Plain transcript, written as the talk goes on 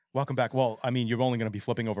Welcome back. Well, I mean, you're only going to be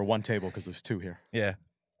flipping over one table because there's two here. Yeah.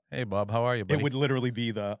 Hey, Bob, how are you, buddy? It would literally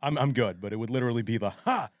be the, I'm good, but it would literally be the,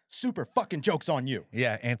 super fucking joke's on you.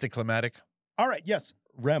 Yeah, anticlimactic. All right, yes.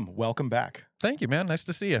 Rem, welcome back. Thank you, man. Nice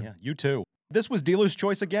to see you. Yeah, you too. This was Dealer's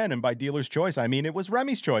Choice again, and by Dealer's Choice, I mean it was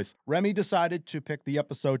Remy's choice. Remy decided to pick the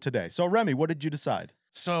episode today. So, Remy, what did you decide?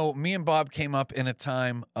 So, me and Bob came up in a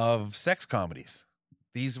time of sex comedies.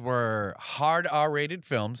 These were hard R-rated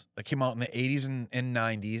films that came out in the 80s and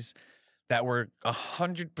 90s that were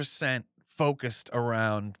 100% focused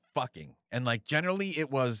around fucking. And, like, generally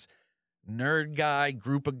it was nerd guy,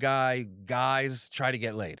 group of guys try to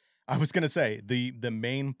get laid. I was going to say, the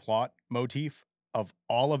main plot motif of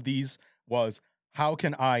all of these was, how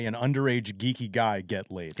can I, an underage geeky guy,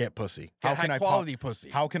 get laid? Get pussy. How Get can high I quality pussy.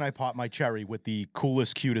 How can I pop my cherry with the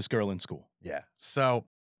coolest, cutest girl in school? Yeah. So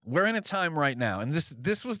we're in a time right now, and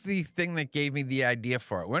this was the thing that gave me the idea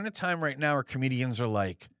for it. We're in a time right now where comedians are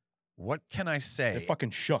like, what can I say? They're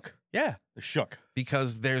fucking shook. Yeah. They're shook.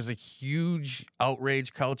 Because there's a huge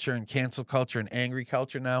outrage culture and cancel culture and angry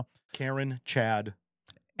culture now. Karen, Chad.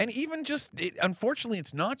 And even just, unfortunately,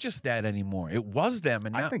 it's not just that anymore. It was them.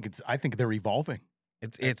 And now I think they're evolving.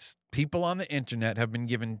 It's people on the internet have been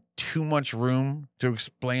given too much room to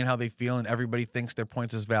explain how they feel, and everybody thinks their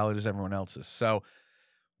point's as valid as everyone else's. So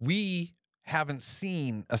we haven't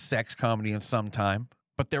seen a sex comedy in some time,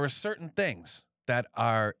 but there are certain things that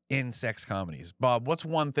are in sex comedies. Bob, what's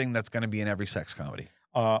one thing that's going to be in every sex comedy?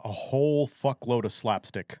 A whole fuckload of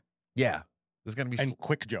slapstick. Yeah. There's going to be... And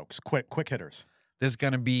quick jokes, quick hitters. There's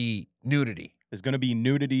going to be nudity. There's going to be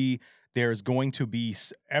nudity. There's going to be...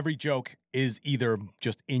 Every joke is either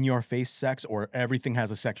just in-your-face sex or everything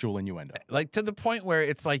has a sexual innuendo. Like, to the point where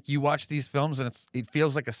it's like you watch these films and it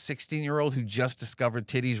feels like a 16-year-old who just discovered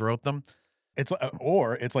titties wrote them.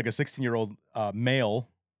 Or it's like a 16-year-old male,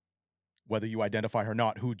 whether you identify or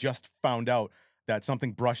not, who just found out that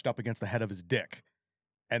something brushed up against the head of his dick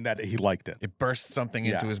and that he liked it. It burst something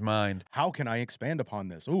into his mind. How can I expand upon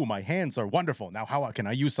this? Ooh, my hands are wonderful. Now, how can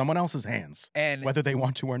I use someone else's hands? And whether they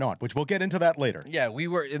want to or not, which we'll get into that later. Yeah,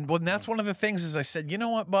 and that's one of the things is I said, you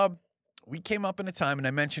know what, Bob? We came up in a time, and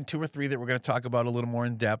I mentioned 2 or 3 that we're going to talk about a little more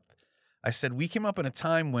in depth. I said we came up in a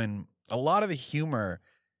time when a lot of the humor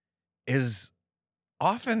is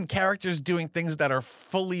often characters doing things that are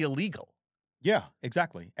fully illegal. Yeah,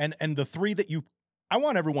 exactly. And the 3 that I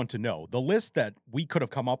want everyone to know, the list that we could have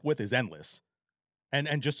come up with is endless.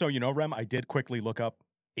 And just so you know, Rem, I did quickly look up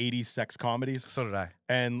 80s sex comedies. So did I.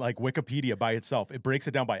 And like Wikipedia by itself, it breaks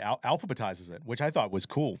it down by alphabetizes it, which I thought was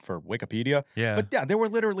cool for Wikipedia. Yeah. But yeah, there were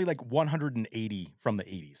literally like 180 from the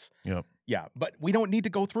 80s. Yep. Yeah, but we don't need to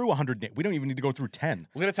go through 100. We don't even need to go through 10.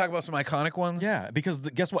 We're going to talk about some iconic ones. Yeah, because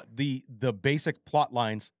guess what? The basic plot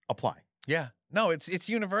lines apply. Yeah. No, it's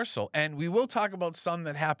universal. And we will talk about some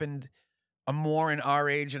that happened more in our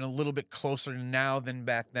age and a little bit closer now than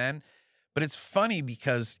back then. But it's funny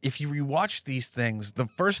because if you rewatch these things, the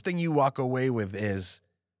first thing you walk away with is,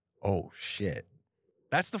 oh shit.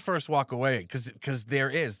 That's the first walk away because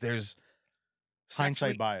there's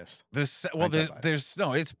hindsight bias. There's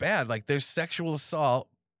it's bad. Like there's sexual assault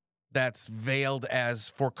that's veiled as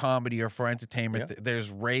for comedy or for entertainment. Yeah. There's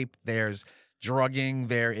rape, there's drugging,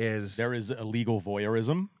 there is illegal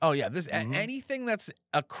voyeurism. Oh yeah, anything that's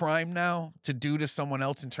a crime now to do to someone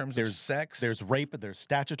else in terms of sex. There's rape, there's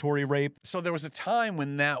statutory rape. So there was a time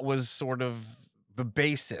when that was sort of the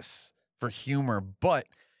basis for humor, but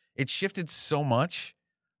it shifted so much.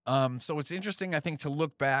 So it's interesting, I think, to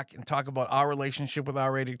look back and talk about our relationship with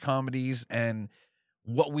R-rated comedies and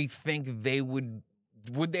what we think they would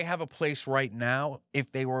they have a place right now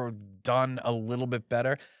if they were done a little bit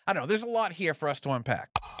better? I don't know. There's a lot here for us to unpack.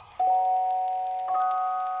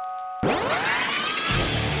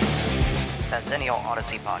 The Zennial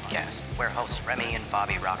Odyssey podcast, where hosts Remy and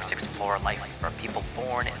Bobby Rocks explore life for people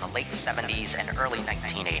born in the late 70s and early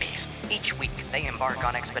 1980s. Each week, they embark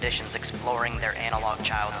on expeditions exploring their analog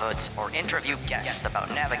childhoods or interview guests about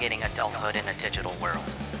navigating adulthood in a digital world.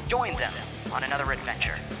 Join them on another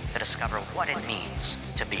adventure to discover what it means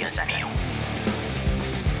to be a Zennial.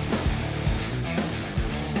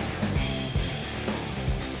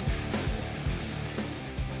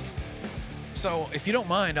 So, if you don't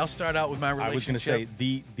mind, I'll start out with my relationship. I was going to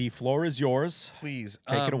say, the floor is yours. Please.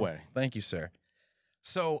 Take it away. Thank you, sir.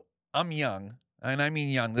 So, I'm young, and I mean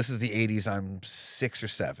young. This is the 80s. I'm 6 or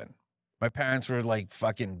 7. My parents were like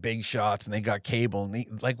fucking big shots, and they got cable.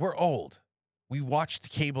 And we're old. We watched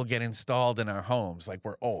cable get installed in our homes. Like,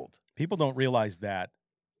 we're old. People don't realize that,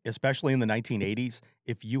 especially in the 1980s,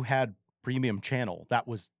 if you had premium channel, that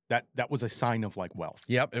was That was a sign of like wealth.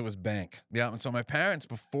 Yep, it was bank. Yeah, and so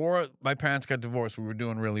before my parents got divorced, we were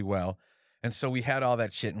doing really well. And so we had all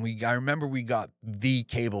that shit. And I remember we got the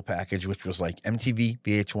cable package, which was like MTV,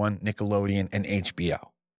 VH1, Nickelodeon, and HBO.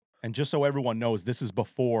 And just so everyone knows, this is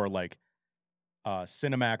before like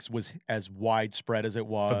Cinemax was as widespread as it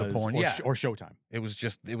was For the porn, or Showtime. It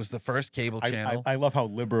was the first cable channel. I love how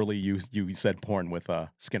liberally you said porn with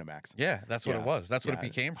Skinemax. Yeah, that's what it was. That's what it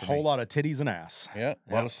became for me. A whole lot of titties and ass. Yeah,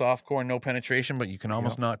 a lot of softcore, no penetration, but you can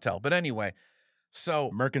almost not tell. But anyway, so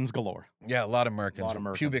Merkins galore. Yeah, a lot of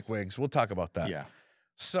Merkins. Pubic wigs. We'll talk about that. Yeah.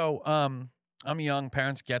 So I'm young.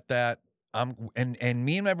 Parents get that. And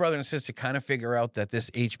me and my brother and sister kind of figure out that this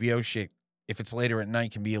HBO shit, if it's later at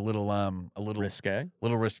night, can be a little risque.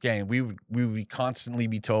 And we would constantly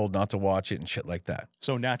be told not to watch it and shit like that.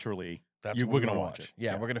 So naturally, we're gonna watch it.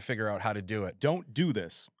 Yeah, we're gonna figure out how to do it. Don't do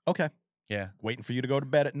this. Okay. Yeah. Waiting for you to go to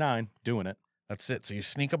bed at 9, doing it. That's it. So you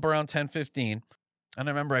sneak up around 10:15, and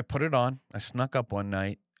I remember I put it on. I snuck up one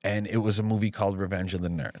night, and it was a movie called Revenge of the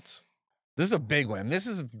Nerds. This is a big one.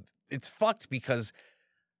 It's fucked because,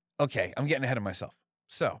 okay, I'm getting ahead of myself.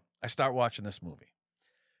 So I start watching this movie.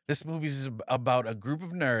 This movie is about a group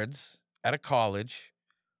of nerds at a college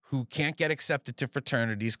who can't get accepted to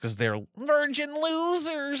fraternities because they're virgin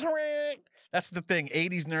losers. That's the thing.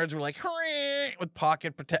 80s nerds were like, with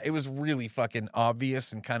pocket protect. It was really fucking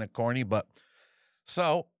obvious and kind of corny, but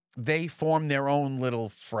so they formed their own little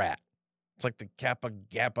frat. It's like the Kappa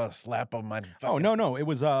Gappa Slappa. Oh, no. It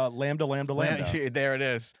was Lambda Lambda. There it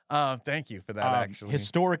is. Thank you for that, actually.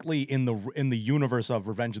 Historically, in the universe of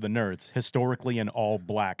Revenge of the Nerds, historically an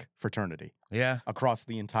all-black fraternity. Yeah. Across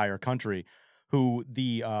the entire country, who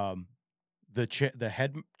the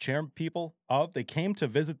head chair people they came to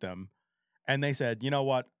visit them, and they said, you know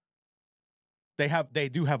what? They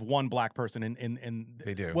do have one black person in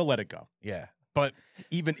they do. We'll let it go. Yeah. But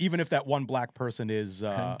even if that one black person is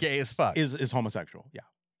gay as fuck, is homosexual, yeah.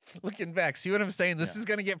 Looking back, see what I'm saying? This is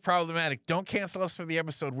going to get problematic. Don't cancel us for the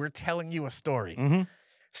episode. We're telling you a story. Mm-hmm.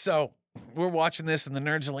 So we're watching this, and the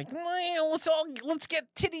nerds are like, let's get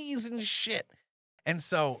titties and shit. And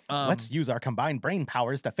so let's use our combined brain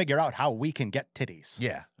powers to figure out how we can get titties.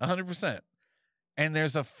 Yeah, 100%. And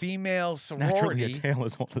there's a female sorority. Naturally, a tale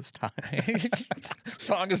as old as time.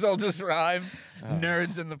 Song as old as rhyme.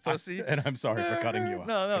 Nerds in the pussy. And I'm sorry for cutting you off.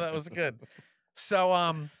 No, that was good.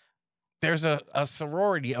 So there's a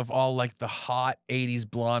sorority of all like the hot 80s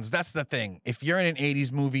blondes. That's the thing. If you're in an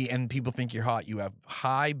 80s movie and people think you're hot, you have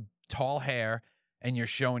high, tall hair, and you're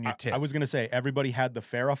showing your tits. I was going to say, everybody had the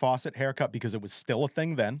Farrah Fawcett haircut because it was still a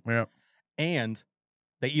thing then. Yeah. And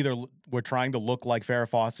they either were trying to look like Farrah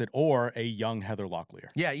Fawcett or a young Heather Locklear.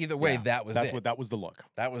 Yeah, either way, that was it. That was the look.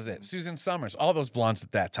 That was it. Susan Summers, all those blondes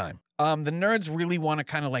at that time. The nerds really want to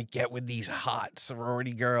kind of like get with these hot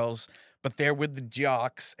sorority girls, but they're with the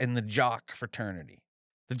jocks and the jock fraternity.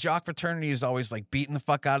 The jock fraternity is always like beating the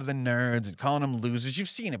fuck out of the nerds and calling them losers. You've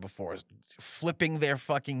seen it before. Flipping their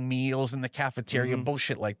fucking meals in the cafeteria,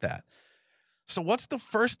 bullshit like that. So what's the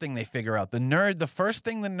first thing they figure out? The first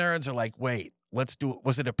thing the nerds are like, wait, let's do it.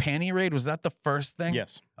 Was it a panty raid? Was that the first thing?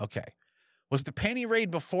 Yes. Okay. Was the panty raid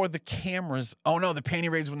before the cameras? Oh no, the panty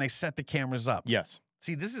raid's when they set the cameras up. Yes.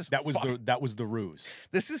 See, that was the ruse.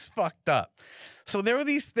 This is fucked up. So there were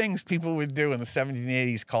these things people would do in the 70s and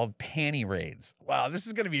 80s called panty raids. Wow, this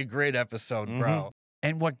is going to be a great episode, bro.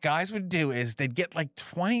 And what guys would do is they'd get like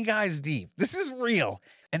 20 guys deep. This is real.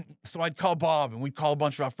 And so I'd call Bob and we'd call a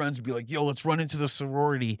bunch of our friends and be like, yo, let's run into the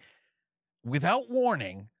sorority. Without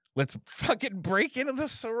warning, let's fucking break into the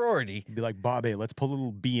sorority. Be like, Bobby, let's pull a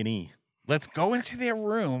little B&E. Let's go into their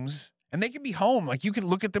rooms. And they could be home. Like you could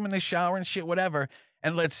look at them in the shower and shit, whatever.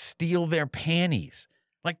 And let's steal their panties.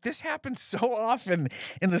 Like this happened so often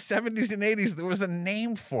in the 70s and 80s. There was a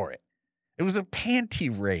name for it. It was a panty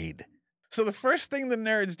raid. So the first thing the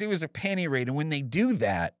nerds do is a panty raid. And when they do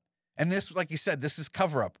that, and this, like you said, this is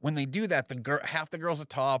cover up. When they do that, half the girls are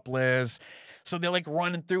topless. So they're like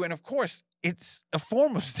running through. And of course, it's a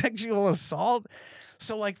form of sexual assault.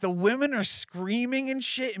 So like the women are screaming and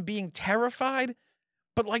shit and being terrified.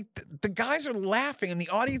 But like the guys are laughing and the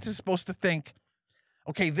audience is supposed to think,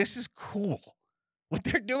 okay, this is cool. What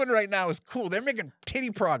they're doing right now is cool. They're making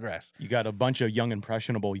titty progress. You got a bunch of young,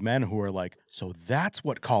 impressionable men who are like, so that's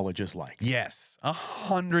what college is like. Yes,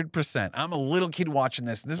 100%. I'm a little kid watching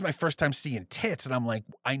this. And this is my first time seeing tits. And I'm like,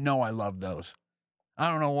 I know I love those. I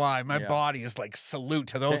don't know why. My body is like, salute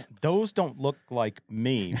to those. Those don't look like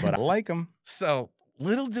me, but I like them. So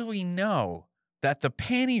little do we know that the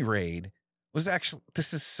panty raid was actually,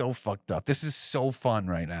 this is so fucked up. This is so fun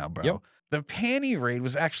right now, bro. Yep. The panty raid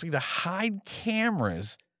was actually to hide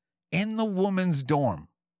cameras in the woman's dorm,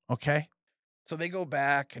 Okay? So they go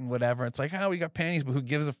back and whatever. It's like, oh, we got panties, but who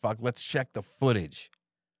gives a fuck? Let's check the footage.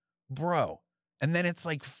 Bro. And then it's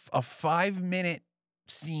like a 5-minute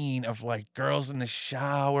scene of like girls in the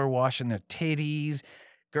shower washing their titties,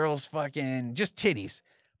 girls fucking just titties.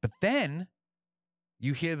 But then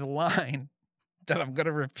you hear the line that I'm going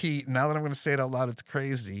to repeat. Now that I'm going to say it out loud, it's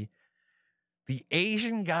crazy. The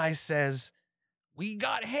Asian guy says, "We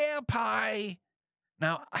got hair pie."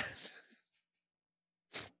 Now,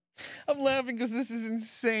 I'm laughing because this is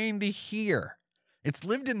insane to hear. It's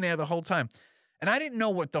lived in there the whole time. And I didn't know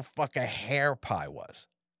what the fuck a hair pie was.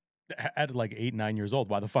 At like 8, 9 years old,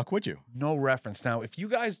 why the fuck would you? No reference. Now, if you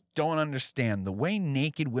guys don't understand, the way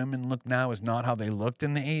naked women look now is not how they looked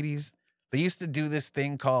in the 80s. They used to do this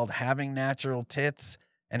thing called having natural tits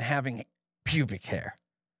and having pubic hair.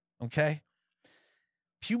 Okay?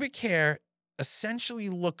 Pubic hair essentially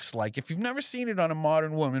looks like, if you've never seen it on a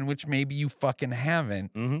modern woman, which maybe you fucking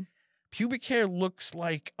haven't, pubic hair looks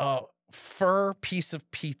like a fur piece of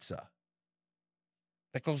pizza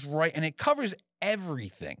that goes right, and it covers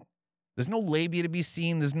everything. There's no labia to be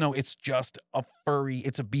seen. It's just a furry,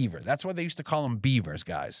 it's a beaver. That's why they used to call them beavers,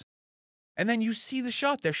 guys. And then you see the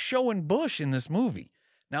shot. They're showing bush in this movie.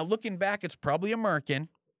 Now, looking back, it's probably a merkin.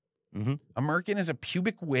 A merkin is a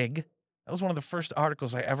pubic wig. That was one of the first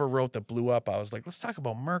articles I ever wrote that blew up. I was like, let's talk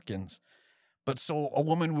about merkins. But so a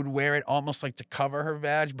woman would wear it almost like to cover her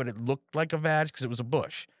vag, but it looked like a vag because it was a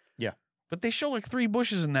bush. Yeah. But they show like 3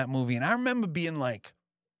 bushes in that movie. And I remember being like,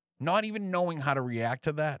 not even knowing how to react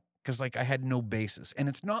to that because like I had no basis. And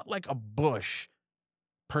it's not like a bush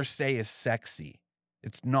per se is sexy.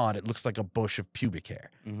 It's not. It looks like a bush of pubic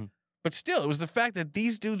hair. But still, it was the fact that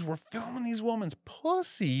these dudes were filming these women's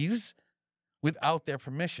pussies without their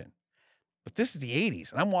permission. But this is the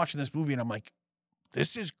 80s. And I'm watching this movie and I'm like,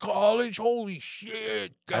 this is college. Holy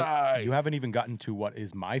shit, guy. You haven't even gotten to what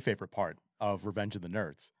is my favorite part of Revenge of the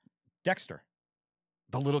Nerds. Dexter.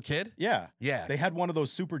 The little kid? Yeah. Yeah. They had one of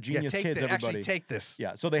those super genius kids, everybody. Actually, take this.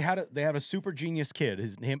 Yeah. So they have a super genius kid.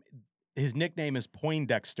 His nickname is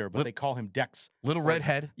Poindexter, but they call him Dex. Little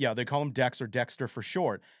redhead. Yeah, they call him Dex or Dexter for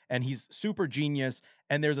short. And he's super genius.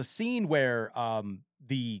 And there's a scene where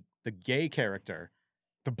the gay character,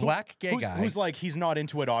 the black gay guy, who's like, he's not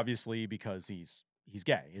into it obviously because he's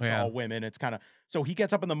gay. It's all women. It's kind of, so he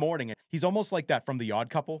gets up in the morning and he's almost like that from The Odd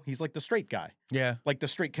Couple. He's like the straight guy. Yeah. Like the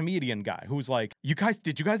straight comedian guy who's like,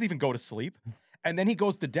 did you guys even go to sleep? And then he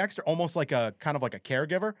goes to Dexter almost like a kind of like a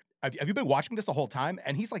caregiver. Have you been watching this the whole time?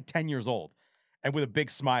 And he's like 10 years old. And with a big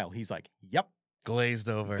smile, he's like, yep. Glazed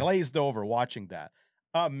over watching that.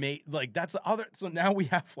 Mate, like that's the other. So now we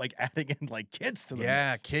have like adding in like kids to the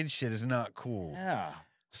mix. Kid shit is not cool. Yeah.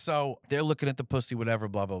 So they're looking at the pussy, whatever,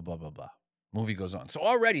 blah, blah, blah, blah, blah. Movie goes on. So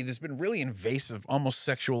already there's been really invasive, almost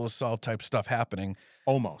sexual assault type stuff happening.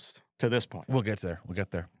 Almost to this point. We'll get there.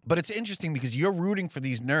 But it's interesting because you're rooting for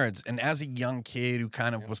these nerds. And as a young kid who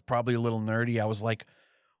kind of was probably a little nerdy, I was like,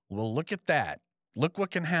 well, look at that. Look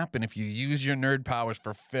what can happen if you use your nerd powers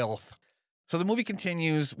for filth. So the movie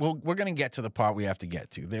continues. We're going to get to the part we have to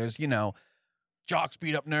get to. There's, jocks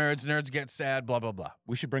beat up nerds, nerds get sad, blah, blah, blah.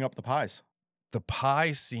 We should bring up the pies. The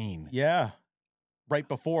pie scene. Yeah. Right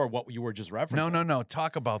before what you were just referencing. No.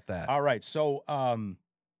 Talk about that. All right. So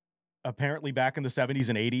apparently back in the 70s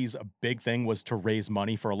and 80s, a big thing was to raise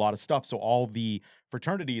money for a lot of stuff. So all the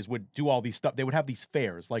fraternities would do all these stuff. They would have these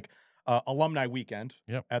fairs, like alumni weekend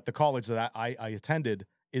at the college that I attended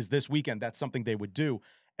is this weekend. That's something they would do.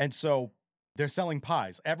 And so they're selling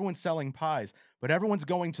pies. Everyone's selling pies, but everyone's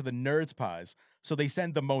going to the nerds' pies. So they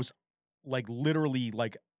send the most, like, literally,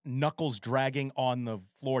 like, knuckles dragging on the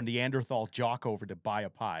floor Neanderthal jock over to buy a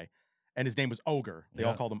pie. And his name was Ogre. They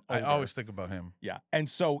all called him Ogre. I always think about him. Yeah. And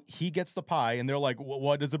so he gets the pie, and they're like,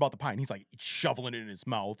 what is it about the pie? And he's like shoveling it in his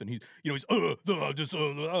mouth, and he's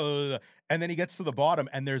and then he gets to the bottom,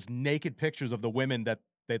 and there's naked pictures of the women that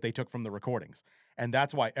they took from the recordings. And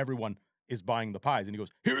that's why everyone is buying the pies. And he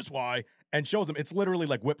goes, here's why, and shows them. It's literally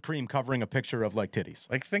like whipped cream covering a picture of like titties.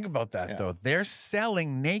 Like, think about that, though. They're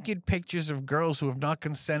selling naked pictures of girls who have not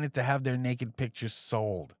consented to have their naked pictures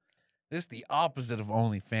sold. This is the opposite of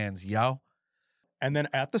OnlyFans, yo. And then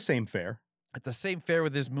at the same fair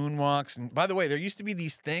with his moonwalks. And by the way, there used to be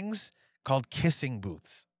these things called kissing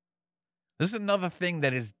booths. This is another thing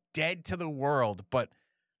that is dead to the world, but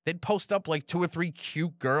they'd post up like 2 or 3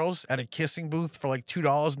 cute girls at a kissing booth for like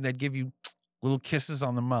 $2, and they'd give you little kisses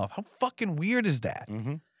on the mouth. How fucking weird is that?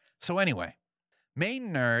 Mm-hmm. So anyway,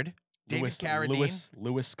 main nerd, David Carradine.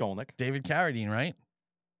 Louis Skolnick. David Carradine, right?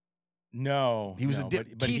 No. He was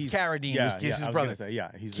Keith Carradine was his brother.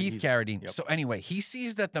 Keith Carradine. Yep. So anyway, he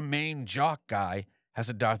sees that the main jock guy has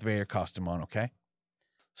a Darth Vader costume on, okay?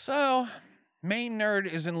 So, main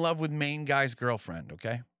nerd is in love with main guy's girlfriend,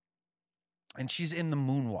 okay? And she's in the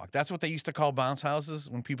moonwalk. That's what they used to call bounce houses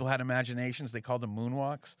when people had imaginations. They called them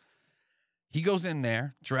moonwalks. He goes in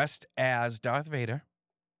there dressed as Darth Vader.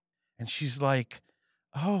 And she's like,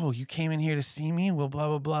 oh, you came in here to see me? Well, blah,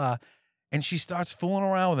 blah, blah. And she starts fooling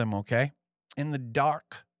around with him, okay? In the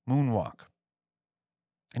dark moonwalk.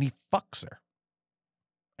 And he fucks her.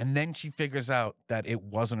 And then she figures out that it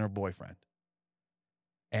wasn't her boyfriend.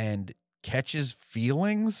 And catches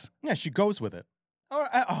feelings. Yeah, she goes with it.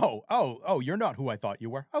 You're not who I thought you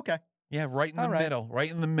were. Okay. Yeah, right in the middle. Right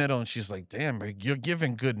in the middle. And she's like, damn, you're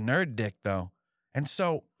giving good nerd dick, though. And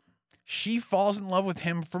so she falls in love with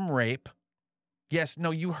him from rape. Yes,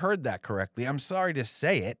 no, you heard that correctly. I'm sorry to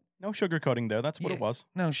say it. No sugarcoating there. That's what it was.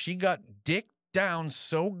 No, she got dick down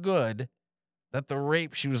so good that the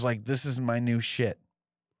rape, she was like, this is my new shit.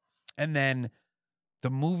 And then the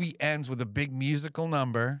movie ends with a big musical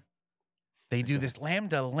number. They do this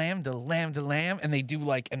lambda, lambda, lambda, lamb, and they do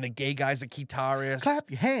like, and the gay guy's a guitarist. Clap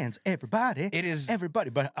your hands, everybody. It is everybody,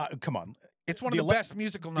 but come on. It's one of the best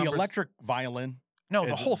musical numbers. The electric violin. No,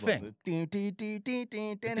 the whole thing.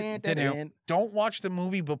 Don't watch the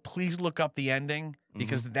movie, but please look up the ending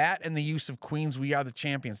because that and the use of Queen's "We Are the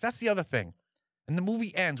Champions." That's the other thing. And the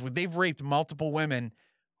movie ends where they've raped multiple women,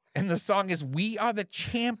 and the song is "We Are the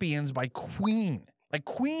Champions" by Queen. Like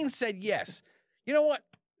Queen said yes. You know what?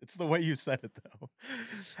 It's the way you said it, though.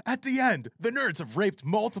 At the end, the nerds have raped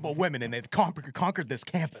multiple women and they've conquered this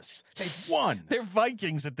campus. They've won. They're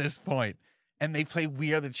Vikings at this point. And they play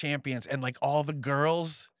We Are the Champions. And like all the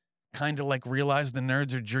girls kind of like realize the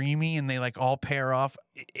nerds are dreamy and they like all pair off.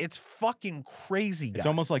 It's fucking crazy, guys. It's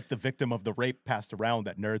almost like the victim of the rape passed around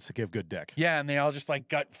that nerds to give good dick. Yeah, and they all just like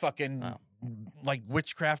got fucking like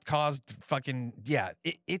witchcraft caused fucking, yeah.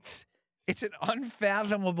 It's an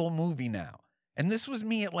unfathomable movie now. And this was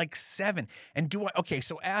me at like 7. And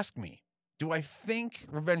so ask me, do I think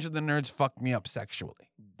Revenge of the Nerds fucked me up sexually?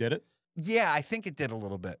 Did it? Yeah, I think it did a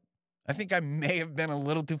little bit. I think I may have been a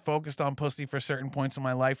little too focused on pussy for certain points in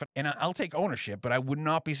my life. And I'll take ownership, but I would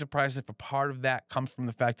not be surprised if a part of that comes from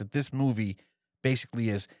the fact that this movie basically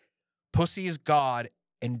is pussy is God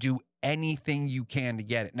and do anything you can to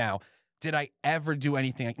get it. Now, did I ever do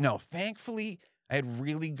anything? No, thankfully, I had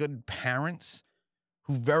really good parents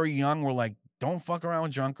who very young were like, don't fuck around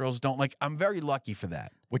with drunk girls. I'm very lucky for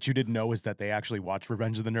that. What you didn't know is that they actually watched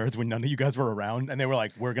Revenge of the Nerds when none of you guys were around. And they were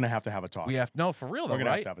like, we're going to have a talk. No, for real though, We're going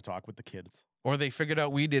right? to have a talk with the kids. Or they figured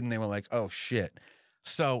out we did and they were like, oh shit.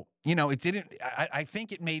 So, it didn't, I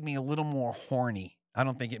think it made me a little more horny. I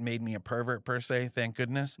don't think it made me a pervert per se, thank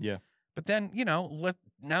goodness. Yeah. But then,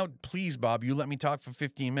 now please, Bob, you let me talk for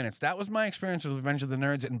 15 minutes. That was my experience with Revenge of the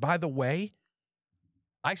Nerds. And by the way,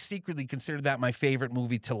 I secretly consider that my favorite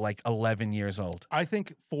movie till like 11 years old. I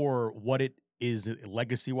think for what it is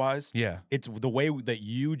legacy-wise, yeah, it's the way that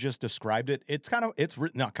you just described it. It's fucked up. It's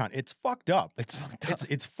fucked up.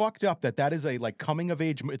 It's fucked up that is a like coming of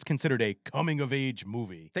age. It's considered a coming of age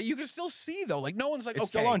movie that you can still see though. Like no one's like, it's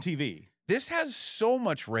still on TV. This has so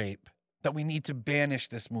much rape that we need to banish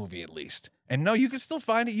this movie at least. And no, you can still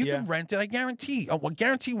find it. You can rent it. I guarantee.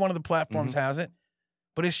 Guarantee one of the platforms has it.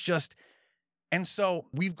 But it's just. And so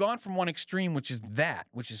we've gone from one extreme, which is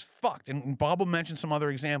fucked. And Bob will mention some other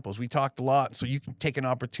examples. We talked a lot, so you can take an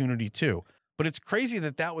opportunity too. But it's crazy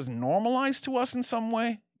that was normalized to us in some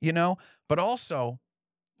way, But also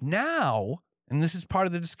now, and this is part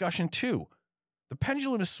of the discussion too, the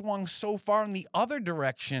pendulum has swung so far in the other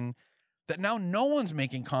direction that now no one's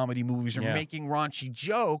making comedy movies or making raunchy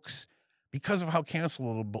jokes because of how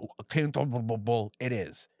cancelable it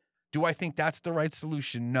is. Do I think that's the right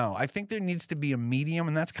solution? No. I think there needs to be a medium,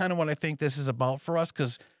 and that's kind of what I think this is about for us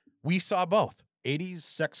because we saw both. 80s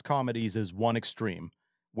sex comedies is one extreme.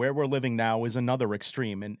 Where we're living now is another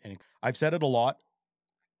extreme. And I've said it a lot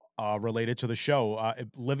related to the show.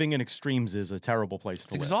 Living in extremes is a terrible place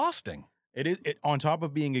to live. It's exhausting. It is. On top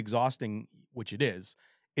of being exhausting, which it is,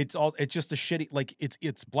 it's just a shitty, like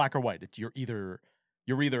it's black or white. You're either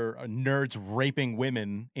nerds raping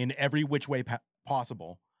women in every which way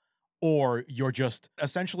possible, or you're just,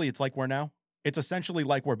 essentially, it's like we're now. It's essentially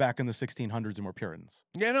like we're back in the 1600s and we're Puritans.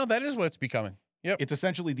 Yeah, no, that is what it's becoming. Yep. It's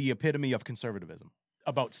essentially the epitome of conservatism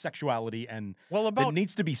about sexuality and there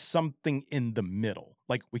needs to be something in the middle.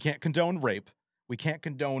 Like, we can't condone rape. We can't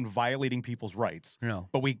condone violating people's rights. No.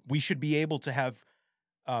 But we should be able to have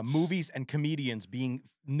movies and comedians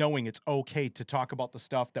knowing it's okay to talk about the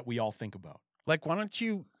stuff that we all think about. Like, why don't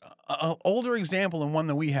you, an older example and one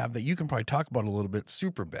that we have that you can probably talk about a little bit,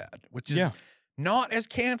 Superbad, which is not as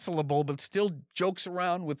cancelable, but still jokes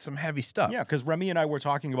around with some heavy stuff. Yeah, because Remy and I were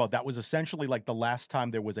talking about that was essentially like the last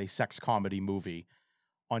time there was a sex comedy movie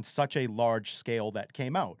on such a large scale that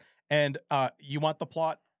came out. And you want the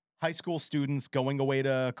plot? High school students going away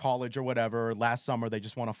to college or whatever. Last summer, they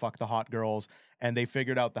just want to fuck the hot girls. And they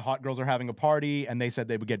figured out the hot girls are having a party, and they said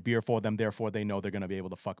they would get beer for them. Therefore, they know they're going to be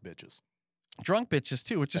able to fuck bitches. Drunk bitches,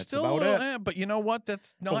 too, which is still about it. But you know what?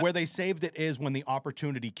 That's not... But where they saved it is when the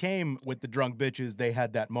opportunity came with the drunk bitches, they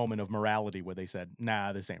had that moment of morality where they said,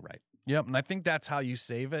 nah, this ain't right. Yep, and I think that's how you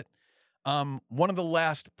save it. One of the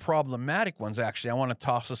last problematic ones, actually, I want to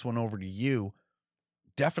toss this one over to you.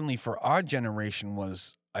 Definitely for our generation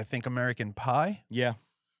was, I think, American Pie. Yeah.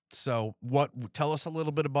 So tell us a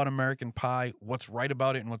little bit about American Pie, what's right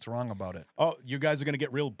about it and what's wrong about it. Oh, you guys are going to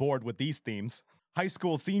get real bored with these themes. High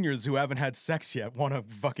school seniors who haven't had sex yet want to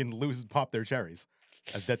fucking pop their cherries.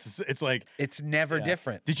 It's like... It's never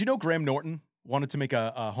different. Did you know Graham Norton wanted to make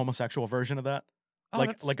a homosexual version of that? Oh,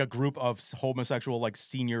 like a group of homosexual like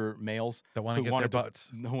senior males that want to get their butts.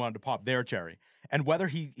 Who wanted to pop their cherry. And whether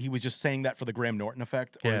he was just saying that for the Graham Norton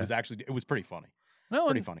effect or it was pretty funny. No,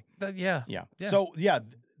 pretty funny. Yeah. So,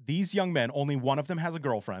 these young men, only one of them has a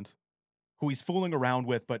girlfriend who he's fooling around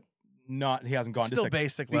with, but he hasn't gone still to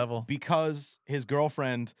basic level. Because his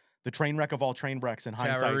girlfriend, the train wreck of all train wrecks in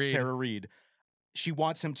hindsight, Tara Reid, she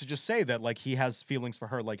wants him to just say that like he has feelings for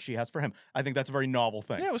her like she has for him. I think that's a very novel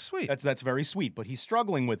thing. Yeah, it was sweet. That's very sweet, but he's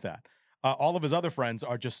struggling with that. All of his other friends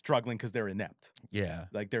are just struggling because they're inept. Yeah.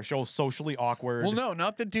 Like they're so socially awkward. Well, no,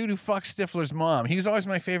 not the dude who fucked Stifler's mom. He was always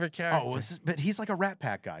my favorite character. Oh, but he's like a Rat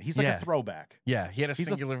Pack guy. He's like a throwback. Yeah, he had a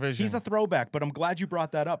singular vision. He's a throwback, but I'm glad you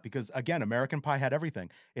brought that up because, again, American Pie had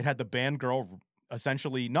everything. It had the band girl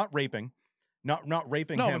essentially not raping him,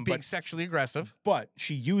 but being sexually aggressive. But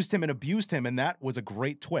she used him and abused him, and that was a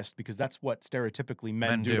great twist because that's what stereotypically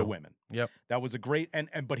men do to women. Yep. That was a great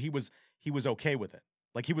but he was okay with it.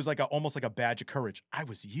 Like he was like almost like a badge of courage. I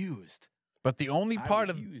was used. But the only part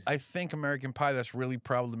of I think American Pie that's really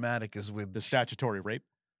problematic is with the statutory rape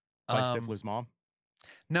by Stifler's mom.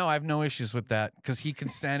 No, I have no issues with that because he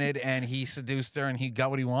consented and he seduced her and he got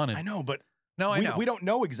what he wanted. I know, but I know. We don't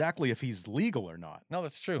know exactly if he's legal or not. No,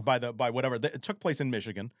 that's true. By whatever it took place in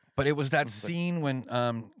Michigan. But it was that scene when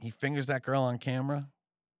he fingers that girl on camera.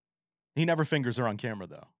 He never fingers her on camera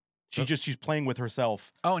though. She's playing with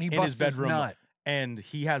herself. Oh, and he busts in his bedroom. His nut. And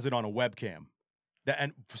he has it on a webcam,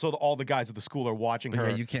 so all the guys at the school are watching her.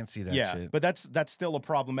 Yeah, you can't see that shit. But that's still a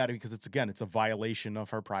problematic because it's a violation of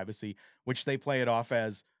her privacy, which they play it off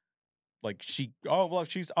as like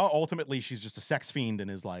ultimately she's just a sex fiend and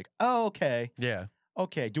is like, oh okay,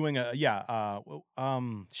 doing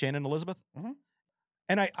Shannon Elizabeth. Mm-hmm.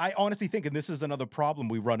 And I honestly think, and this is another problem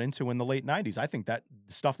we run into in the late '90s. I think that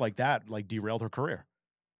stuff like that like derailed her career.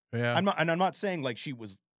 Yeah, I'm not saying like she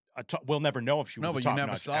was. We'll never know if she was. No, but you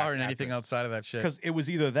never saw her in anything outside of that shit. Because it was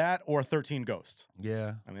either that or 13 Ghosts.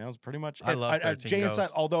 Yeah, I mean that was pretty much. I love 13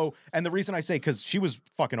 Ghosts. And the reason I say because she was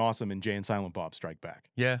fucking awesome in Jay and Silent Bob Strike Back.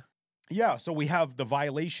 Yeah. So we have the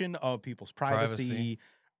violation of people's privacy.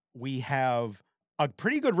 We have a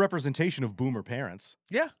pretty good representation of boomer parents.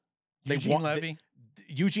 Yeah. Eugene Levy.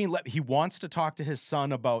 He wants to talk to his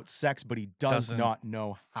son about sex, but he does not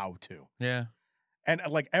know how to. Yeah. And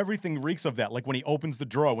like everything reeks of that. Like when he opens the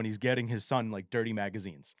drawer when he's getting his son like dirty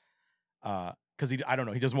magazines, because I don't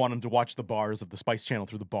know, he doesn't want him to watch the bars of the Spice Channel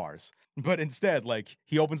through the bars. But instead, like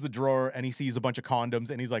he opens the drawer and he sees a bunch of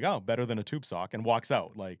condoms and he's like, oh, better than a tube sock, and walks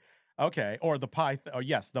out. Like, okay, or the pie,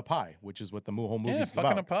 the pie, which is what the whole movie is about.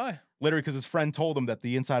 Fucking a pie. Literally, because his friend told him that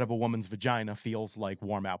the inside of a woman's vagina feels like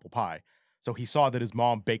warm apple pie. So he saw that his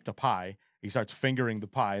mom baked a pie. He starts fingering the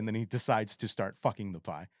pie, and then he decides to start fucking the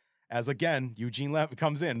pie. As again, Eugene Levy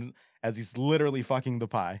comes in as he's literally fucking the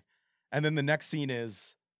pie. And then the next scene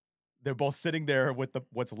is they're both sitting there with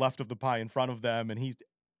what's left of the pie in front of them. And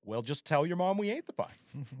well, just tell your mom we ate the pie.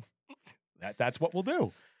 That's what we'll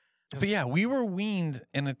do. But yeah, we were weaned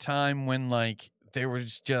in a time when like there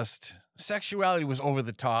was just sexuality was over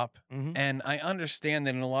the top. Mm-hmm. And I understand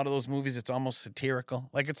that in a lot of those movies, it's almost satirical.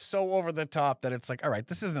 Like it's so over the top that it's like, all right,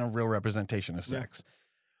 this isn't a real representation of sex. Yeah.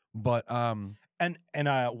 But, And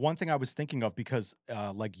one thing I was thinking of because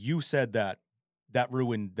like you said that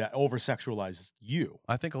ruined, that over-sexualizes you.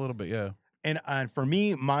 I think a little bit, yeah. And for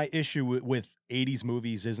me, my issue with 80s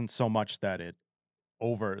movies isn't so much that it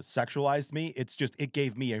over-sexualized me. It's just it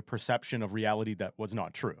gave me a perception of reality that was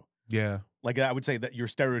not true. Yeah. Like I would say that your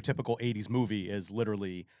stereotypical 80s movie is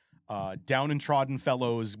literally down and trodden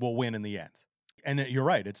fellows will win in the end. And you're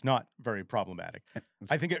right, it's not very problematic.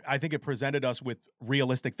 I think it presented us with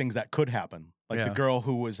realistic things that could happen, like the girl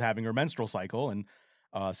who was having her menstrual cycle, and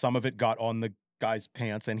some of it got on the guy's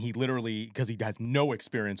pants, and he literally, because he has no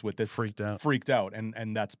experience with this, freaked out,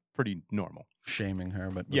 and that's pretty normal. Shaming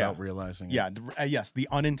her, but without realizing it. Yeah, yes, the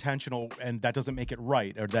unintentional, and that doesn't make it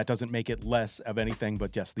right, or that doesn't make it less of anything,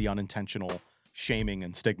 but yes, the unintentional shaming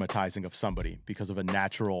and stigmatizing of somebody because of a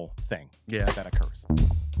natural thing that occurs.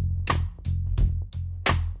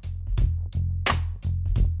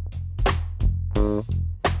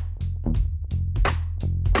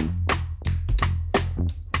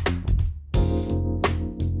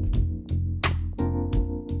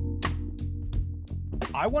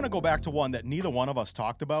 I want to go back to one that neither one of us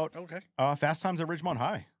talked about. Okay. Fast Times at Ridgemont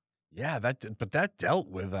High. Yeah, that dealt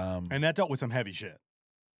with and that dealt with some heavy shit.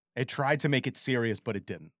 It tried to make it serious, but it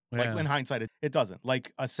didn't. Like in hindsight, it doesn't.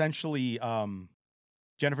 Like essentially,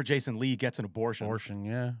 Jennifer Jason Leigh gets an abortion.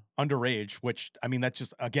 Underage, which I mean, that's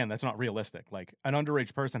just that's not realistic. Like an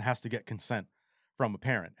underage person has to get consent from a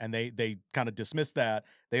parent, and they kind of dismiss that.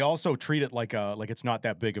 They also treat it like it's not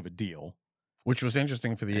that big of a deal. Which was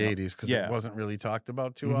interesting for the 80s because it wasn't really talked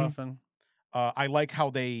about too often. I like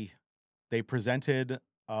how they presented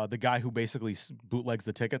the guy who basically bootlegs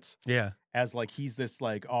the tickets as like he's this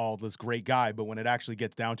like, oh, this great guy, but when it actually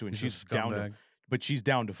gets down to it, she's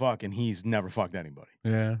down to fuck, and he's never fucked anybody.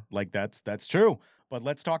 Yeah. Like that's true. But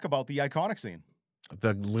let's talk about the iconic scene.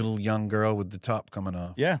 The little young girl with the top coming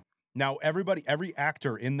off. Yeah. Now every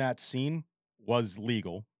actor in that scene was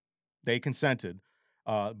legal. They consented.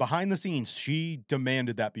 Behind the scenes, she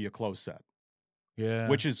demanded that be a closed set. Yeah.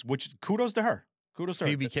 Which kudos to her. Kudos to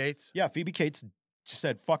Phoebe her. Cates. Yeah, Phoebe Cates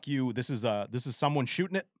said, "Fuck you. This is someone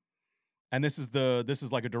shooting it, and this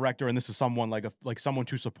is like a director, and this is someone like someone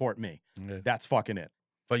to support me. Yeah. That's fucking it."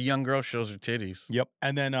 But young girl shows her titties. Yep.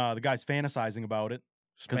 And then the guy's fantasizing about it.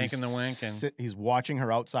 Spanking the wanking. He's watching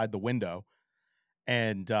her outside the window,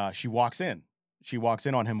 and she walks in. She walks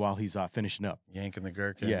in on him while he's finishing up. Yanking the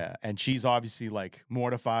gherkin. Yeah, and she's obviously, like,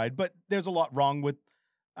 mortified. But there's a lot wrong with,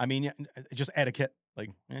 I mean, just etiquette. Like,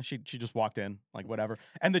 she just walked in, like, whatever.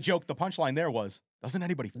 And the punchline there was, doesn't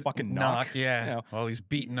anybody fucking knock? Yeah. You know? Well, he's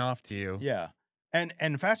beating off to you. Yeah.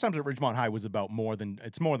 And Fast Times at Ridgemont High was about more than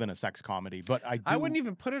a sex comedy. But I wouldn't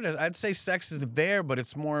even put it as, I'd say sex is there, but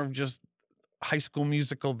it's more of just High School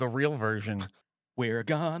Musical, the real version. We're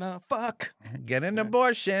gonna fuck. Get an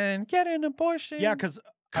abortion. Get an abortion. Yeah, because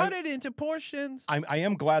cut it into portions. I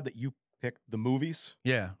am glad that you picked the movies.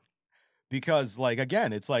 Yeah. Because, like,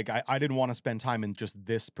 again, it's like I didn't want to spend time in just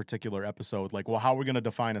this particular episode. Like, well, how are we going to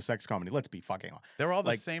define a sex comedy? Let's be fucking honest. They're all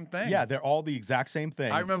the same thing. Yeah, they're all the exact same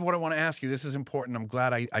thing. I remember what I want to ask you. This is important. I'm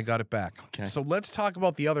glad I got it back. Okay. So let's talk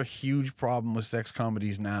about the other huge problem with sex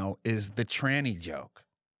comedies now is the tranny joke.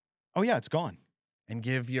 Oh, yeah, it's gone. And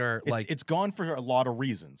give your, it's gone for a lot of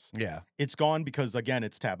reasons. Yeah. It's gone because, again,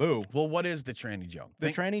 it's taboo. Well, what is the tranny joke?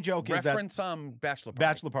 The tranny joke is that... Reference Bachelor Party.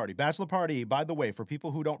 Bachelor Party. Bachelor Party, by the way, for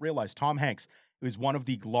people who don't realize, Tom Hanks is one of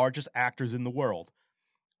the largest actors in the world.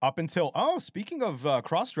 Up until, speaking of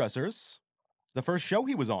cross-dressers, the first show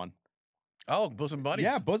he was on. Oh, Bosom Buddies.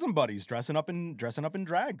 Yeah, Bosom Buddies, dressing up in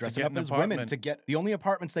drag, dressing up as women to get... The only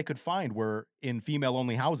apartments they could find were in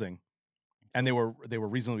female-only housing. And they were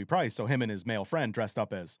reasonably priced, so him and his male friend dressed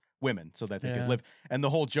up as women so that they could live. And the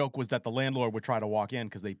whole joke was that the landlord would try to walk in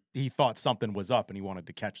because he thought something was up and he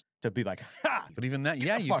wanted to be like, ha! But even that, you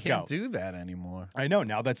can't do that anymore. I know,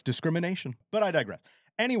 now that's discrimination. But I digress.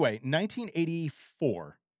 Anyway,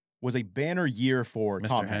 1984 was a banner year for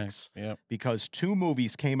Tom Hanks. Yep. Because 2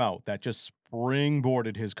 movies came out that just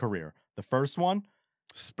springboarded his career. The first one,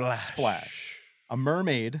 Splash. A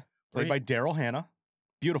mermaid played by Daryl Hannah.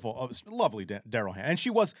 Beautiful, lovely Daryl Hannah. And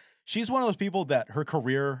she's one of those people that her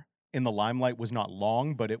career in the limelight was not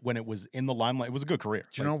long, but when it was in the limelight, it was a good career.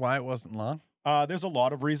 Do you know why it wasn't long? There's a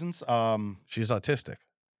lot of reasons. She's autistic.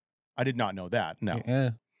 I did not know that, no.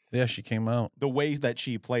 Yeah, she came out. The way that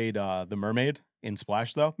she played the mermaid in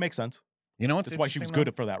Splash, though, makes sense. You know what's That's why she was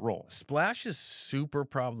good for that role. Splash is super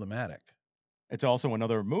problematic. It's also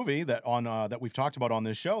another movie that we've talked about on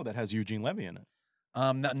this show that has Eugene Levy in it.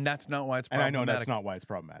 That's not why it's problematic. And I know that's not why it's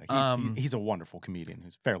problematic. He's a wonderful comedian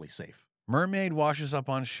who's fairly safe. Mermaid washes up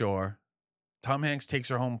on shore. Tom Hanks takes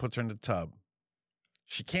her home, puts her in the tub.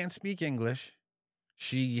 She can't speak English.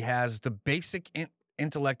 She has the basic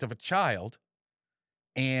intellect of a child.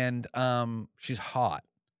 And she's hot.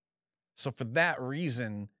 So for that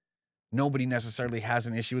reason, nobody necessarily has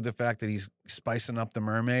an issue with the fact that he's spicing up the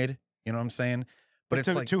mermaid. You know what I'm saying? But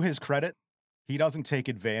it's to his credit, he doesn't take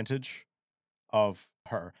advantage of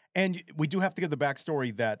her. And we do have to give the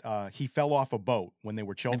backstory that he fell off a boat when they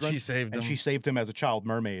were children. And she saved him. And she saved him as a child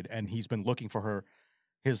mermaid, and he's been looking for her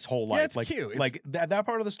his whole life. Yeah, it's cute. Like that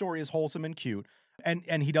part of the story is wholesome and cute.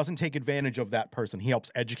 And he doesn't take advantage of that person. He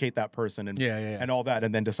helps educate that person and and all that,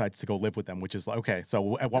 and then decides to go live with them, which is like, okay,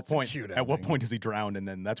 so at what point is he drowned? And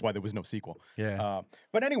then that's why there was no sequel. Yeah.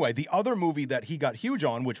 But anyway, the other movie that he got huge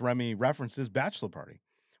on, which Remy referenced, is Bachelor Party,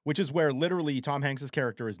 which is where literally Tom Hanks's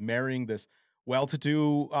character is marrying this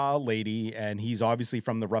well-to-do lady, and he's obviously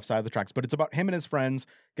from the rough side of the tracks. But it's about him and his friends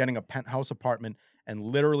getting a penthouse apartment and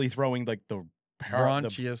literally throwing like the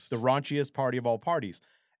raunchiest party of all parties.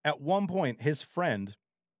 At one point, his friend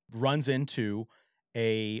runs into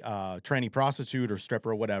a tranny prostitute or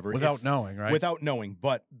stripper or whatever. Without knowing, right? Without knowing.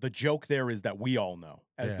 But the joke there is that we all know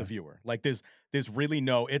as the viewer. Like there's really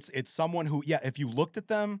no, it's someone who, if you looked at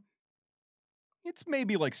them, it's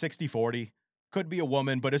maybe like 60-40. Could be a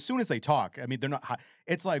woman, but as soon as they talk, I mean, they're not,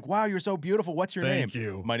 it's like, wow, you're so beautiful. What's your name? Thank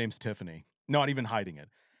you. My name's Tiffany. Not even hiding it.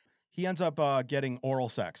 He ends up getting oral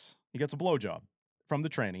sex. He gets a blowjob from the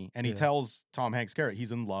tranny, and he tells Tom Hanks' character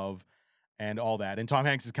he's in love and all that. And Tom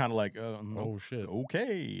Hanks is kind of like, oh, shit.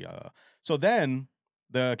 Okay. So then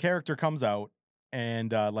the character comes out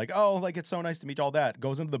and it's so nice to meet you, all that,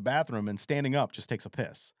 goes into the bathroom and standing up just takes a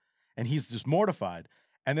piss. And he's just mortified.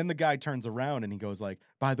 And then the guy turns around and he goes like,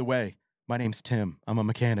 by the way, my name's Tim. I'm a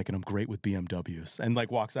mechanic and I'm great with BMWs. And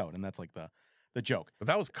like walks out. And that's like the joke. But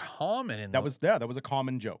that was common that was a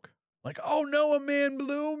common joke. Like, oh no, a man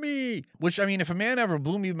blew me. Which, I mean, if a man ever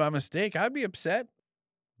blew me by mistake, I'd be upset.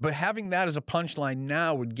 But having that as a punchline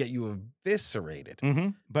now would get you eviscerated. Mm-hmm.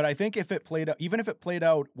 But I think if it played out, even if it played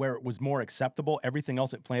out where it was more acceptable, everything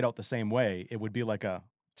else it played out the same way, it would be like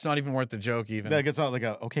it's not even worth the joke even. Like it's not like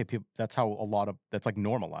okay, people, that's how that's like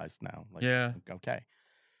normalized now. Like, yeah. Okay.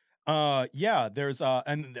 There's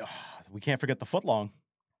and we can't forget the footlong.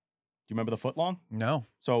 Do you remember the footlong? No.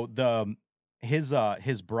 So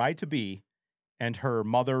his bride to be and her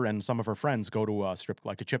mother and some of her friends go to a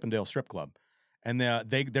Chippendale strip club, and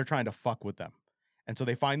they're trying to fuck with them, and so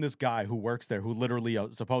they find this guy who works there who literally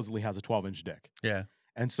supposedly has a 12-inch dick. Yeah.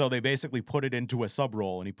 And so they basically put it into a sub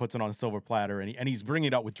roll, and he puts it on a silver platter, and he's bringing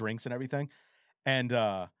it out with drinks and everything, and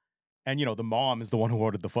the mom is the one who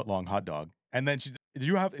ordered the footlong hot dog, and then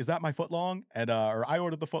is that my footlong? And or I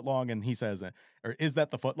ordered the footlong, and he says, or is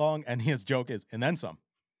that the footlong? And his joke is, and then some.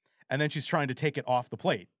 And then she's trying to take it off the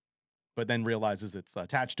plate, but then realizes it's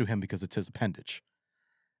attached to him because it's his appendage.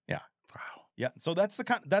 Yeah. Wow. Yeah. So that's the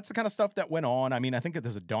kind of stuff that went on. I mean, I think that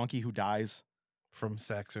there's a donkey who dies from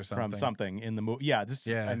sex or something. From something in the movie. Yeah.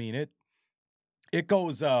 I mean, it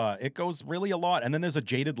goes really a lot. And then there's a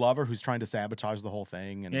jaded lover who's trying to sabotage the whole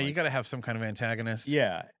thing. And you got to have some kind of antagonist.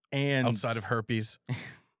 Yeah. And outside of herpes.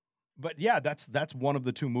 But yeah, that's one of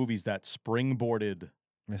the two movies that springboarded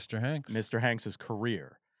Mr. Hanks's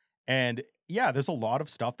career. And yeah, there's a lot of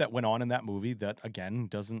stuff that went on in that movie that, again,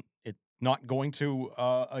 it's not going to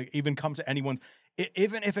even come to anyone.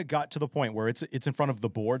 Even if it got to the point where it's in front of the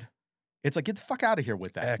board, it's like, get the fuck out of here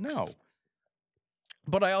with that. No.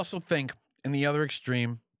 But I also think in the other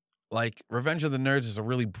extreme, like Revenge of the Nerds is a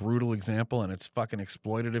really brutal example, and it's fucking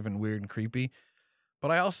exploitative and weird and creepy.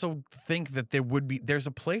 But I also think that there's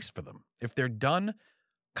a place for them if they're done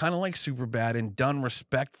kind of like Superbad and done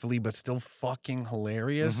respectfully, but still fucking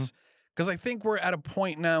hilarious. Because I think we're at a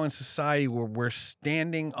point now in society where we're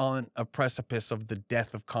standing on a precipice of the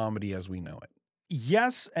death of comedy as we know it.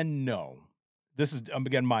 Yes and no. This is,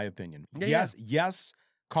 again, my opinion. Yes,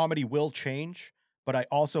 comedy will change, but I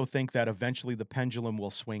also think that eventually the pendulum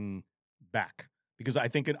will swing back. Because I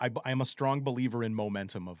think I'm a strong believer in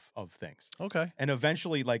momentum of things. Okay. And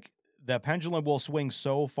eventually, like, the pendulum will swing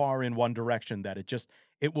so far in one direction that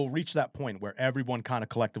it will reach that point where everyone kind of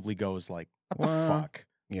collectively goes like, what the fuck?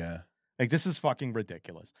 Yeah. Like, this is fucking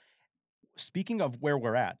ridiculous. Speaking of where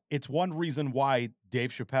we're at, it's one reason why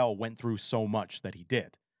Dave Chappelle went through so much that he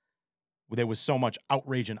did. There was so much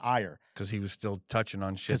outrage and ire. Because he was still touching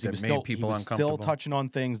on shit that made people uncomfortable. Still touching on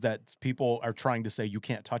things that people are trying to say, you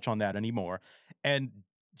can't touch on that anymore. And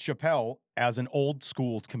Chappelle, as an old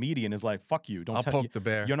school comedian, is like, fuck you. I'll poke the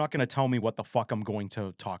bear. You're not going to tell me what the fuck I'm going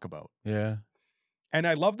to talk about. Yeah. And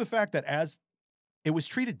I love the fact that as it was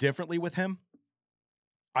treated differently with him,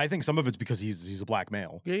 I think some of it's because he's a black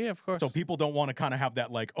male. Yeah, of course. So people don't want to kind of have that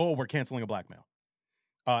like, oh, we're canceling a black male.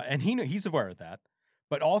 And he's aware of that.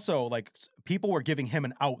 But also, like, people were giving him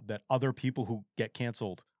an out that other people who get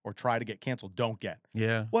canceled or try to get canceled don't get.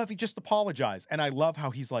 Yeah. Well, if he just apologized. And I love how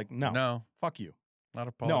he's like, no, fuck you. Not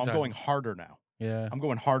apologizing. No, I'm going harder now. Yeah. I'm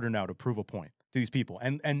going harder now to prove a point to these people.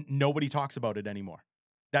 And nobody talks about it anymore.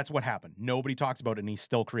 That's what happened. Nobody talks about it, and he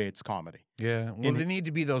still creates comedy. Yeah. Well, there need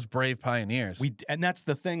to be those brave pioneers. And that's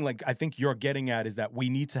the thing, like, I think you're getting at is that we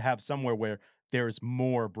need to have somewhere where there's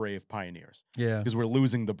more brave pioneers. Yeah. Because we're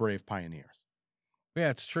losing the brave pioneers. Yeah,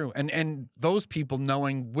 it's true. And those people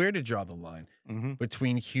knowing where to draw the line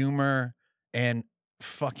between humor and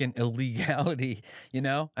fucking illegality, you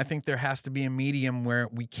know? I think there has to be a medium where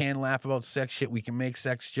we can laugh about sex shit, we can make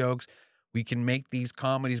sex jokes, we can make these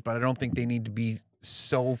comedies, but I don't think they need to be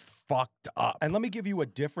so fucked up. And let me give you a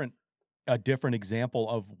different example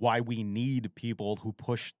of why we need people who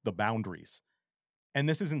push the boundaries. And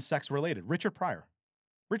this isn't sex related. Richard Pryor.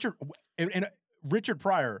 Richard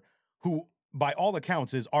Pryor, who by all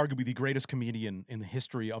accounts is arguably the greatest comedian in the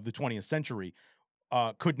history of the 20th century,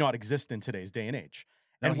 could not exist in today's day and age.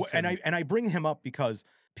 No, And I bring him up because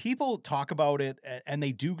people talk about it and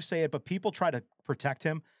they do say it, but people try to protect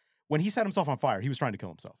him. When he set himself on fire, he was trying to kill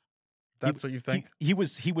himself. That's what you think? He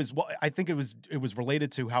was. Well, I think it was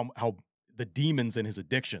related to how the demons and his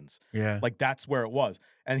addictions. Yeah. Like that's where it was.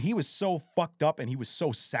 And he was so fucked up and he was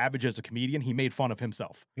so savage as a comedian, he made fun of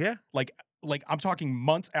himself. Yeah. Like I'm talking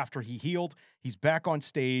months after he healed, he's back on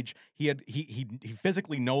stage. He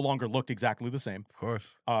physically no longer looked exactly the same. Of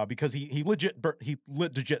course. Because he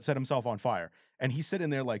legit set himself on fire. And he's sitting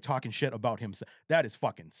there like talking shit about himself. That is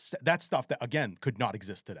that's stuff that again could not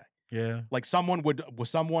exist today. Yeah. Like someone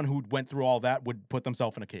who went through all that would put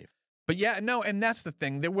themselves in a cave. But yeah, no, and that's the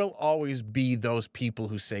thing. There will always be those people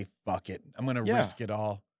who say, fuck it. I'm going to risk it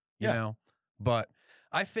all, you know? But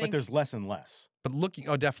I think... But there's less and less. But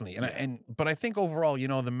definitely. But I think overall, you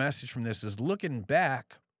know, the message from this is looking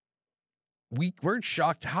back, we're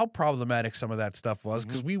shocked how problematic some of that stuff was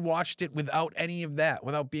because we watched it without any of that,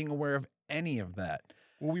 without being aware of any of that.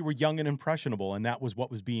 Well, we were young and impressionable, and that was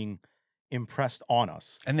what was being impressed on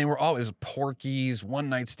us. And they were always Porky's, One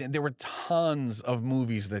Night Stand. There were tons of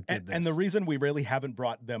movies that did this. And the reason we really haven't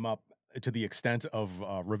brought them up to the extent of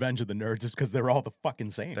Revenge of the Nerds is because they're all the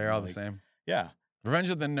fucking same. They're all the same. Yeah. Revenge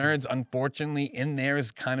of the Nerds, unfortunately, in there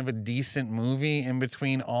is kind of a decent movie in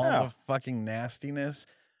between all the fucking nastiness.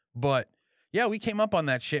 But yeah, we came up on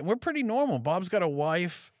that shit. We're pretty normal. Bob's got a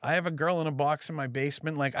wife. I have a girl in a box in my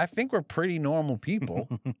basement. Like, I think we're pretty normal people.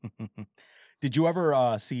 Did you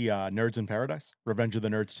ever see Nerds in Paradise? Revenge of the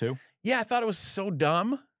Nerds 2? Yeah, I thought it was so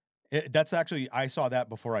dumb. That's actually, I saw that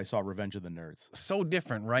before I saw Revenge of the Nerds. So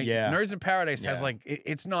different, right? Yeah. Nerds in Paradise has like,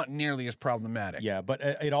 it's not nearly as problematic. Yeah, but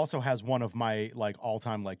it also has one of my like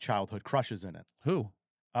all-time like childhood crushes in it. Who?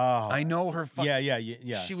 Oh. I know her.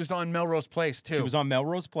 Yeah. She was on Melrose Place too. She was on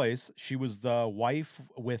Melrose Place. She was the wife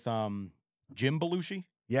with Jim Belushi.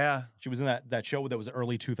 Yeah. She was in that show that was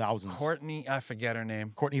early 2000s. Courtney, I forget her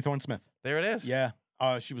name. Courtney Thorne-Smith. There it is. Yeah.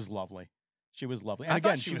 She was lovely. She was lovely. And I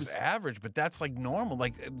again, thought she was average, but that's like normal.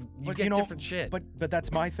 Like you get you know, different shit. But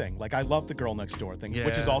that's my thing. Like I love the girl next door thing,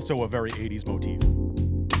 which is Yeah. also a very 80s motif.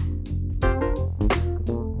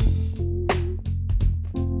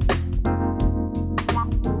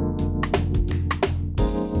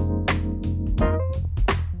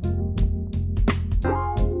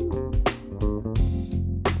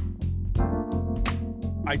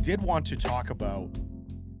 I did want to talk about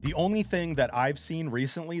the only thing that I've seen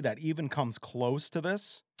recently that even comes close to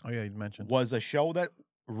this. Oh yeah, you mentioned. Was a show that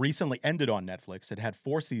recently ended on Netflix. It had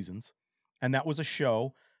 4 seasons, and that was a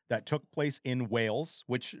show that took place in Wales,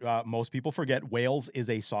 which most people forget. Wales is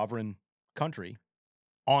a sovereign country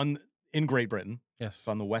in Great Britain. Yes, it's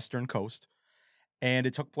on the western coast, and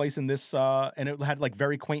it took place in this. And it had like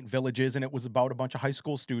very quaint villages, and it was about a bunch of high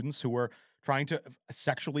school students who were trying to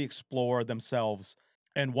sexually explore themselves.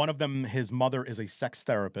 And one of them, his mother is a sex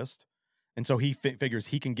therapist. And so he figures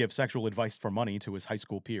he can give sexual advice for money to his high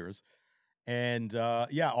school peers. And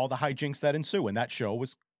all the hijinks that ensue. And that show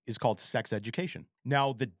is called Sex Education.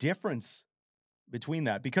 Now, the difference between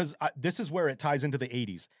that, because this is where it ties into the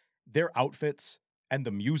 80s, their outfits and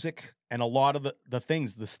the music and a lot of the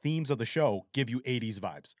things, the themes of the show give you 80s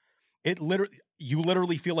vibes. You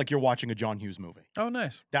literally feel like you're watching a John Hughes movie. Oh,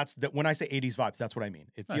 nice. When I say 80s vibes, that's what I mean.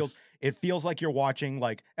 Nice. It feels like you're watching,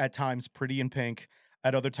 like, at times Pretty in Pink.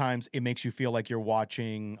 At other times, it makes you feel like you're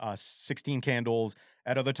watching 16 Candles.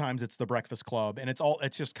 At other times, it's The Breakfast Club. And it's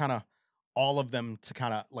just kind of all of them to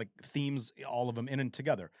kind of like themes, all of them in and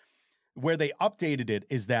together. Where they updated it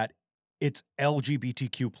is that it's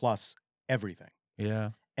LGBTQ plus everything. Yeah.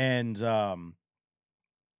 And a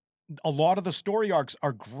lot of the story arcs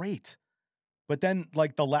are great. But then,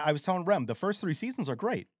 like, I was telling Rem, the first 3 seasons are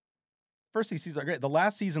great. First 3 seasons are great. The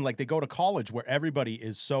last season, like, they go to college where everybody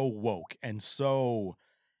is so woke and so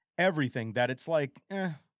everything that it's like,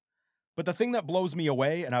 eh. But the thing that blows me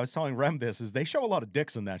away, and I was telling Rem this, is they show a lot of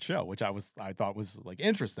dicks in that show, which I thought was like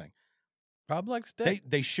interesting. Rob likes dick.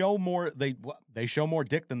 They show more they show more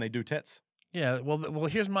dick than they do tits. Yeah. Well,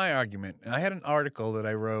 here's my argument. I had an article that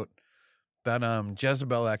I wrote that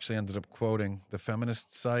Jezebel actually ended up quoting the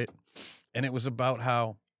feminist site, and it was about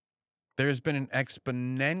how there's been an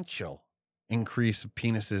exponential increase of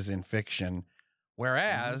penises in fiction,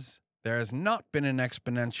 whereas there has not been an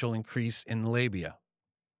exponential increase in labia.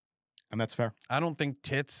 And that's fair. I don't think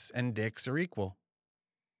tits and dicks are equal.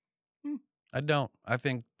 Hmm. I don't. I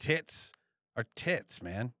think tits are tits,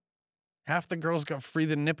 man. Half the girls got free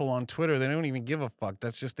the nipple on Twitter. They don't even give a fuck.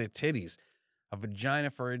 That's just their titties. A vagina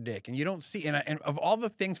for a dick. And you don't see, and of all the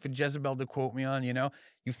things for Jezebel to quote me on, you know,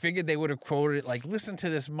 you figured they would have quoted it like, listen to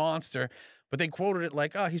this monster. But they quoted it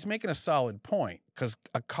like, oh, he's making a solid point. Because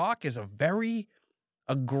a cock is a very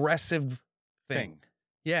aggressive thing.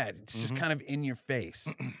 Yeah, it's just kind of in your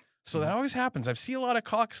face. So that always happens. I've seen a lot of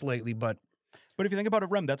cocks lately, but if you think about it,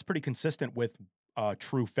 Rem, that's pretty consistent with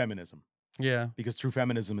true feminism. yeah, Because true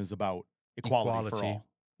feminism is about equality for all.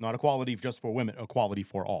 Not equality just for women, equality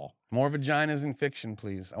for all. More vaginas in fiction,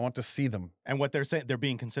 please. I want to see them. And what they're saying, they're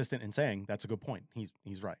being consistent in saying, that's a good point.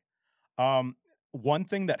 He's right. One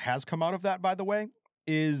thing that has come out of that, by the way,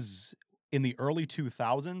 is in the early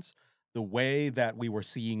 2000s, the way that we were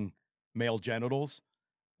seeing male genitals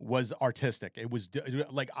was artistic. It was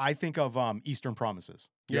like, I think of Eastern Promises.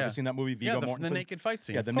 You ever seen that movie, Viggo Mortensen? The naked fight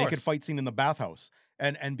scene. Yeah, the naked fight scene in the bathhouse.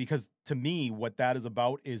 And because to me, what that is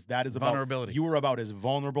about vulnerability. You are about as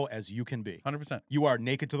vulnerable as you can be. 100%. You are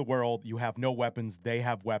naked to the world. You have no weapons. They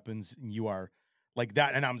have weapons. And you are like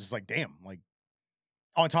that. And I'm just like, damn. Like,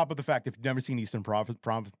 on top of the fact, if you've never seen Eastern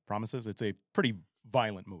Promises, it's a pretty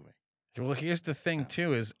violent movie. Well, here's the thing,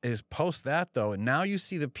 too, is post that, though, and now you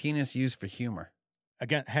see the penis used for humor.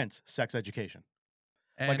 Again, hence sex education.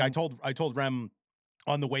 And Like I told Rem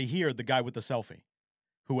on the way here, the guy with the selfie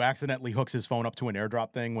who accidentally hooks his phone up to an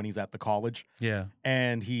airdrop thing when he's at the college. Yeah.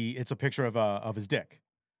 And it's a picture of his dick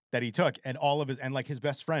that he took, and like his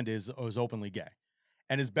best friend is openly gay.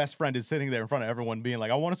 And his best friend is sitting there in front of everyone being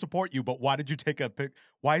like, I want to support you, but why did you take a pic?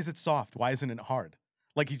 Why is it soft? Why isn't it hard?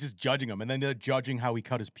 Like, he's just judging him. And then they're judging how he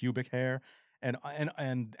cut his pubic hair and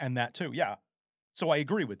that too. Yeah. So I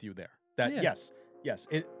agree with you there. That yes,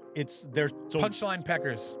 it's there's so punchline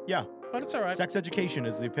peckers. Yeah. But it's all right. Sex education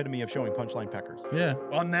is the epitome of showing punchline peckers. Yeah.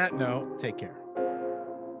 On that note, Take care.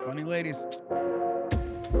 funny ladies.